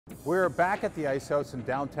We're back at the Ice House in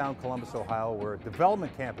downtown Columbus, Ohio, where a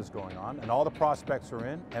development camp is going on, and all the prospects are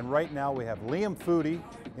in. And right now we have Liam Foudy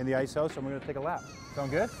in the Ice House, and we're going to take a lap.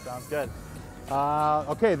 Sound good? Sounds good.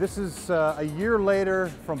 Okay, this is a year later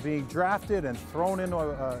from being drafted and thrown into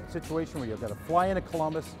a situation where you've got to fly into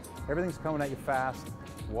Columbus. Everything's coming at you fast.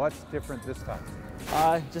 What's different this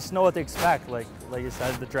time? Just know what to expect. Like you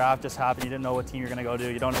said, the draft just happened. You didn't know what team you're going to go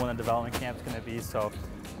to. You don't know when the development camp's going to be. So,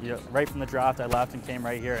 right from the draft, I left and came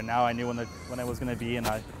right here, and now I knew when it was going to be, and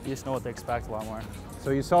you just know what to expect a lot more. So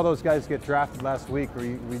you saw those guys get drafted last week.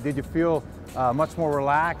 Did you feel much more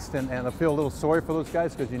relaxed and feel a little sorry for those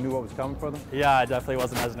guys because you knew what was coming for them? Yeah, I definitely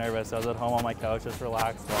wasn't as nervous. I was at home on my couch, just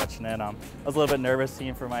relaxed, watching it. I was a little bit nervous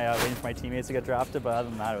waiting for my teammates to get drafted, but other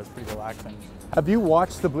than that, it was pretty relaxing. Have you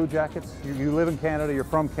watched the Blue Jackets? You live in Canada, you're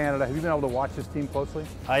from Canada. Have you been able to watch this team closely?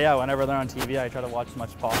 Yeah, whenever they're on TV, I try to watch as much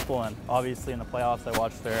as possible, and obviously in the playoffs, I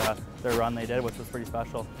watched their run they did, which was pretty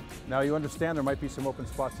special. Now you understand there might be some open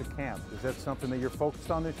spots at camp. Is that something that you're focused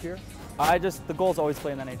on this year? The goal is always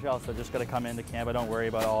play in the NHL, so just got to come into camp. I don't worry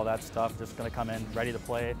about all that stuff. Just going to come in ready to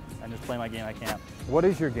play and just play my game at camp. What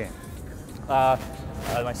is your game?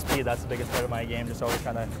 My speed, that's the biggest part of my game. Just always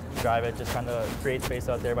trying to drive it, just trying to create space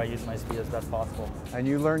out there by using my speed as best possible. And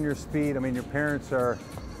you learn your speed. I mean, your parents are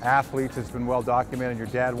athletes. It's been well documented. Your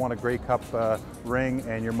dad won a Grey Cup ring,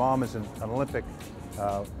 and your mom is an Olympic.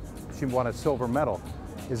 She won a silver medal.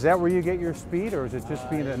 Is that where you get your speed, or is it just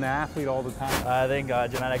being an athlete all the time? I think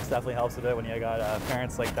genetics definitely helps a bit. When you got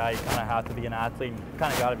parents like that, you kind of have to be an athlete. You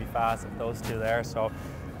kind of got to be fast with those two there. So,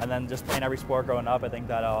 and then just playing every sport growing up, I think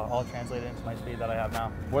that all translated into my speed that I have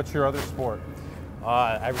now. What's your other sport?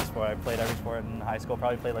 Every sport. I played every sport in high school.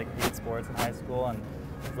 Probably played like 8 sports in high school, and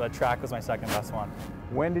the track was my second best one.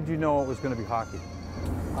 When did you know it was going to be hockey?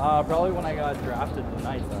 Probably when I got drafted the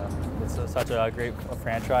Knights. It's such a great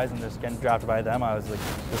franchise, and just getting drafted by them, I was like,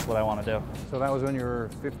 this is what I want to do. So that was when you were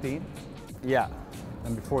 15? Yeah.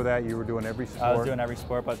 And before that, you were doing every sport? I was doing every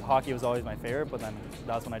sport, but hockey was always my favorite, but then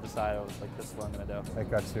that's when I decided I was like, this is what I'm going to do. That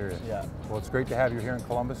got serious. Yeah. Well, it's great to have you here in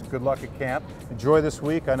Columbus. Good luck at camp. Enjoy this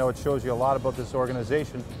week. I know it shows you a lot about this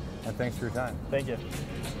organization, and thanks for your time. Thank you.